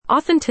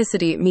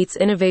Authenticity meets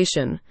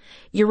innovation.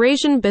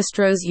 Eurasian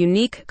Bistro's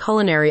unique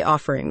culinary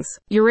offerings.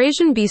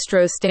 Eurasian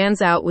Bistro stands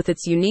out with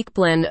its unique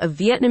blend of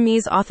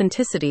Vietnamese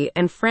authenticity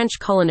and French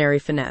culinary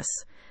finesse.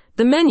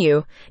 The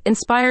menu,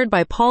 inspired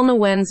by Paul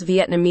Nguyen's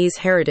Vietnamese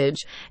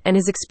heritage and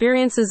his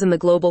experiences in the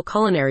global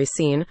culinary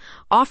scene,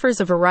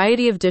 offers a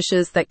variety of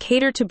dishes that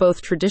cater to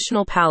both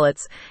traditional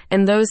palates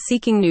and those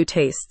seeking new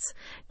tastes.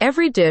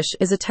 Every dish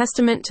is a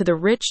testament to the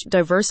rich,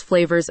 diverse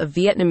flavors of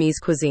Vietnamese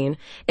cuisine,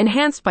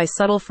 enhanced by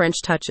subtle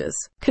French touches.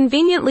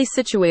 Conveniently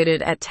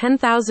situated at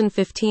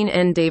 10,015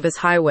 N. Davis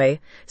Highway,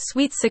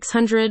 Suite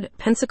 600,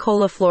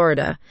 Pensacola,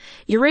 Florida,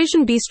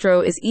 Eurasian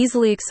Bistro is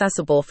easily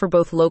accessible for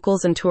both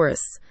locals and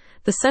tourists.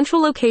 The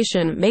central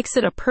location makes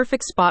it a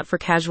perfect spot for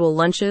casual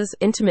lunches,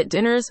 intimate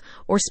dinners,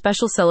 or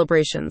special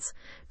celebrations.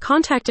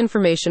 Contact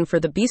information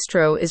for the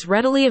bistro is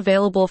readily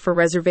available for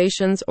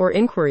reservations or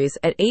inquiries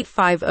at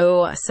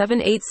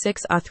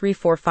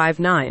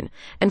 850-786-3459,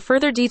 and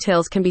further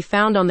details can be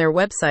found on their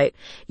website,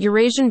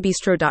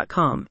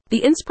 eurasianbistro.com.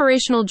 The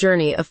inspirational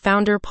journey of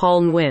founder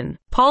Paul Nguyen.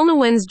 Paul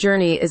Nguyen's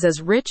journey is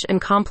as rich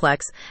and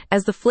complex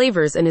as the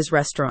flavors in his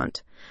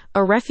restaurant.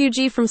 A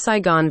refugee from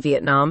Saigon,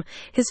 Vietnam,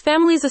 his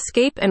family's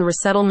escape and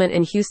resettlement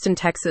in Houston,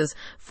 Texas,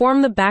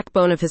 form the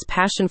backbone of his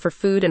passion for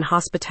food and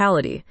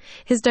hospitality.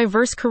 His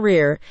diverse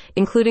career,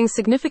 including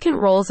significant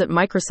roles at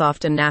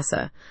Microsoft and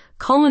NASA,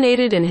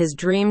 culminated in his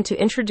dream to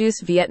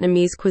introduce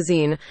Vietnamese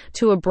cuisine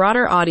to a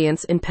broader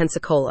audience in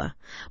Pensacola.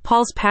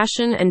 Paul's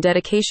passion and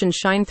dedication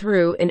shine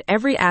through in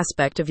every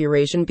aspect of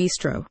Eurasian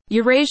Bistro.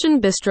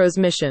 Eurasian Bistro's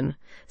mission: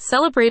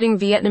 celebrating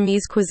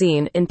Vietnamese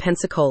cuisine in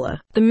Pensacola.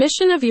 The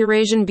mission of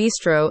Eurasian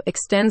Bistro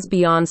extends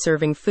beyond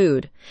serving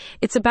food.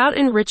 It's about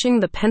enriching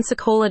the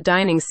Pensacola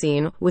dining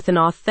scene with an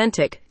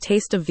authentic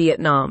taste of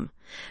Vietnam.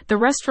 The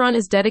restaurant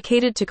is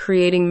dedicated to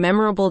creating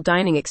memorable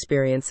dining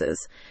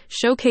experiences,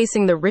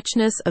 showcasing the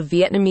richness of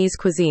Vietnamese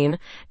cuisine,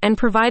 and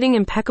providing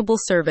impeccable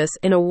service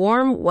in a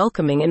warm,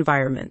 welcoming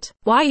environment.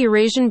 Why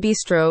Eurasian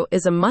Bistro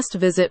is a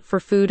must-visit for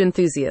food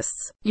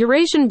enthusiasts.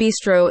 Eurasian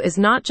Bistro is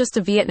not just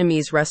a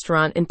Vietnamese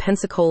restaurant in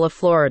Pensacola,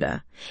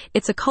 Florida.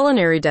 It's a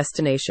culinary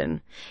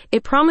destination.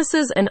 It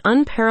promises an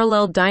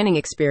unparalleled dining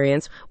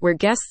experience where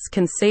guests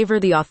can savor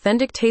the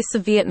authentic tastes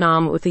of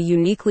Vietnam with a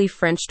uniquely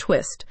French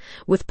twist.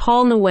 With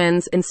Paul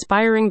Nguyen's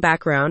inspiring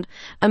background,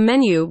 a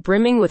menu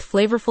brimming with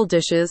flavorful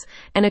dishes,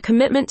 and a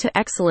commitment to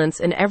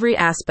excellence in every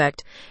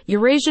aspect,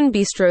 Eurasian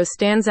Bistro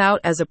stands out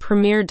as a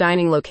premier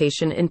dining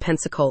location in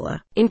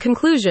Pensacola. In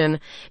conclusion,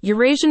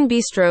 Eurasian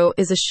Bistro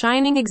is a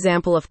shining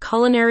example of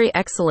culinary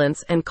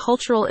excellence and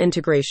cultural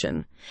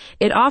integration.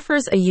 It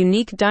offers a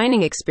unique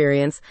dining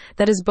experience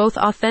that is both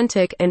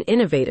authentic and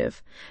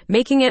innovative,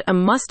 making it a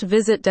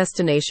must-visit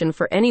destination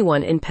for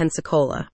anyone in Pensacola.